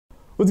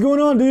What's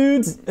going on,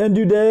 dudes and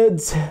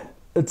dudettes?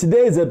 In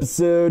today's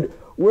episode,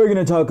 we're going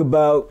to talk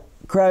about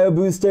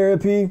Cryoboost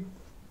therapy,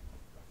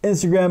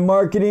 Instagram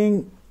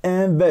marketing,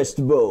 and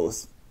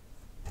vegetables.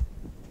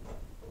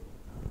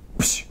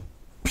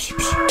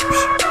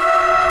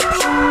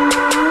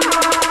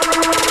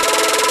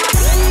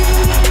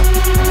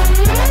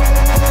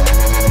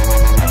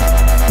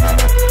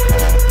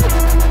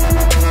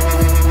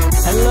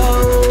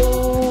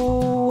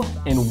 Hello,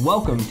 and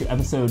welcome to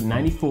episode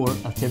 94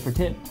 of Tip for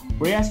Tip,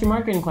 where you ask your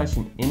marketing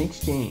question in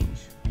exchange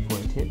for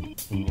a tip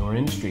in your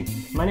industry.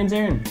 My name's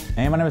Aaron.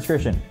 And my name is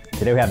Christian.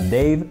 Today we have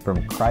Dave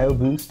from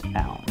Cryoboost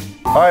Allen.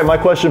 All right, my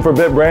question for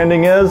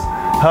BitBranding is,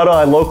 how do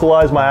I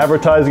localize my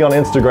advertising on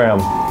Instagram?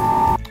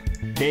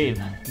 Dave,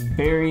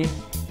 very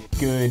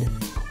good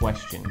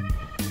question.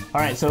 All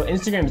right, so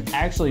Instagram is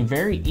actually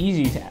very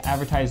easy to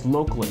advertise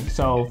locally.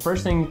 So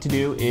first thing to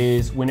do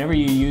is whenever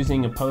you're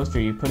using a post or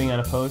you're putting out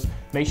a post,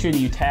 make sure that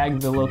you tag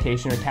the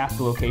location or tap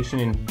the location,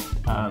 and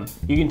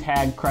you can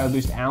tag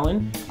Cryoboost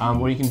Allen,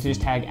 or you can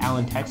just tag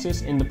Allen,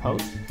 Texas in the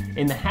post.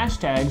 In the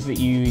hashtags that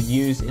you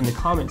use in the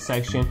comment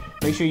section,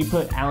 make sure you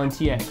put Allen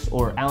TX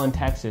or Allen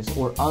Texas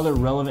or other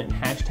relevant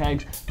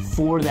hashtags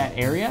for that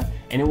area,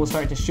 and it will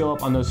start to show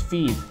up on those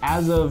feeds.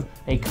 As of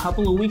a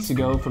couple of weeks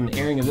ago from the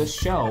airing of this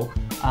show,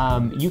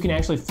 you can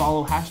actually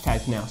follow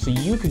hashtags now. So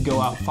you could go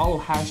out, follow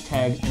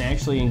hashtags, and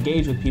actually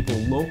engage with people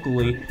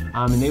locally,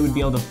 and they would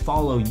be able to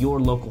follow your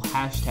local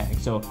hashtag.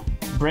 So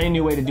brand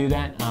new way to do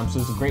that, so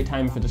it's a great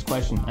time for this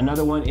question.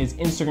 Another one is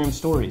Instagram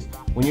stories.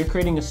 When you're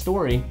creating a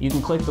story, you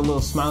can click the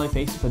little smiley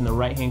face up in the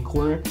right hand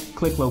corner,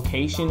 click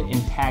location,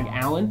 and tag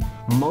Allen.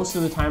 Most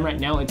of the time right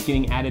now it's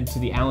getting added to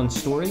the Allen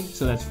story,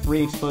 so that's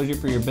free exposure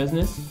for your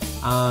business.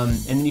 And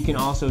then you can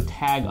also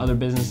tag other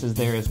businesses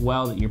there as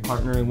well that you're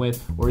partnering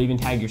with, or even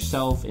tag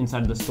yourself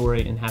inside of the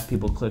story and have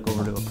people click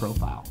over to a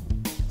profile.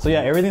 So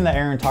yeah, everything that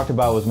Aaron talked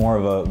about was more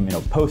of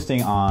a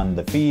posting on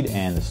the feed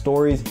and the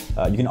stories.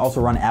 You can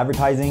also run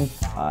advertising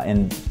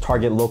and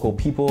target local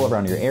people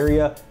around your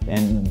area.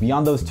 And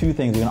beyond those two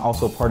things, you can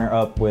also partner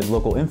up with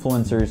local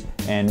influencers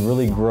and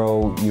really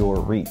grow your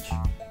reach.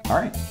 All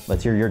right,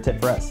 let's hear your tip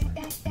for us.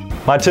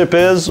 My tip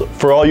is,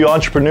 for all you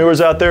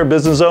entrepreneurs out there,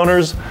 business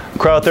owners,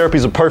 cryotherapy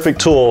is a perfect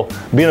tool.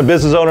 Being a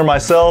business owner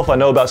myself, I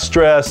know about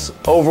stress,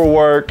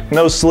 overwork,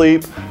 no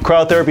sleep.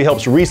 Cryotherapy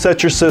helps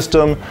reset your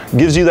system,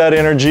 gives you that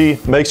energy,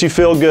 makes you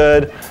feel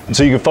good,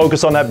 so you can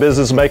focus on that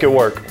business and make it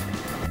work.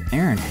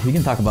 Aaron, you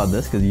can talk about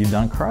this because you've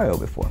done cryo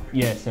before.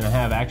 Yes, and I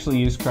have actually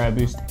used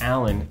Cryoboost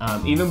Allen.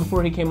 Even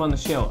before he came on the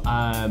show,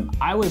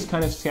 I was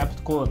kind of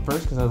skeptical at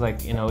first because I was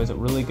like, is it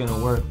really going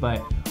to work?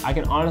 But I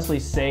can honestly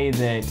say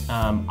that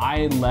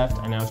I left,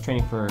 and I was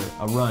training for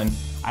a run,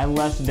 I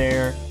left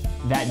there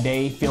that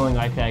day feeling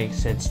like I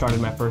had started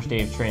my first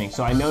day of training.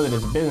 So I know that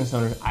as a business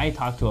owner, I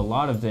talk to a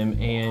lot of them,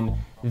 and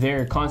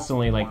they're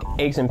constantly like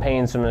aches and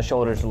pains from the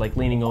shoulders, or like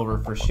leaning over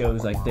for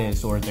shows like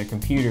this or their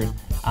computers.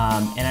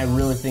 And I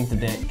really think that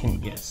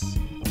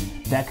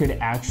that could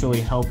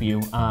actually help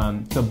you.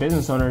 So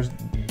business owners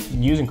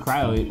using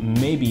cryo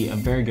may be a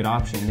very good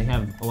option. They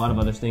have a lot of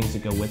other things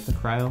that go with the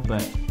cryo,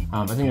 but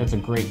I think that's a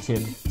great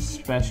tip,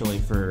 especially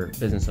for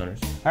business owners.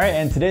 All right,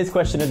 and today's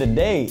question of the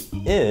day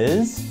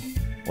is,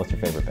 what's your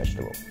favorite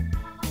vegetable?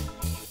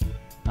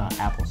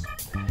 Apples.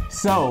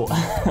 So,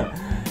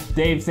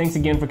 Dave, thanks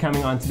again for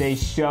coming on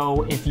today's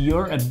show. If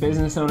you're a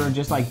business owner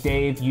just like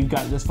Dave, you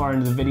got this far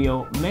into the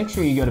video, make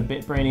sure you go to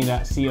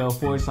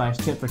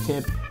bitbranding.co/tip for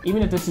tip.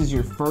 Even if this is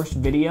your first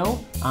video,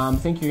 I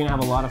think you're gonna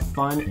have a lot of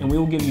fun, and we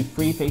will give you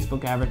free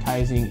Facebook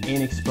advertising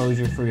and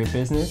exposure for your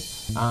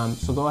business.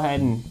 So go ahead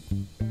and,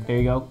 there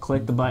you go,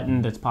 click the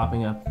button that's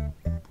popping up,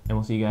 and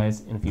we'll see you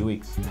guys in a few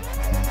weeks.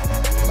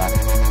 Bye.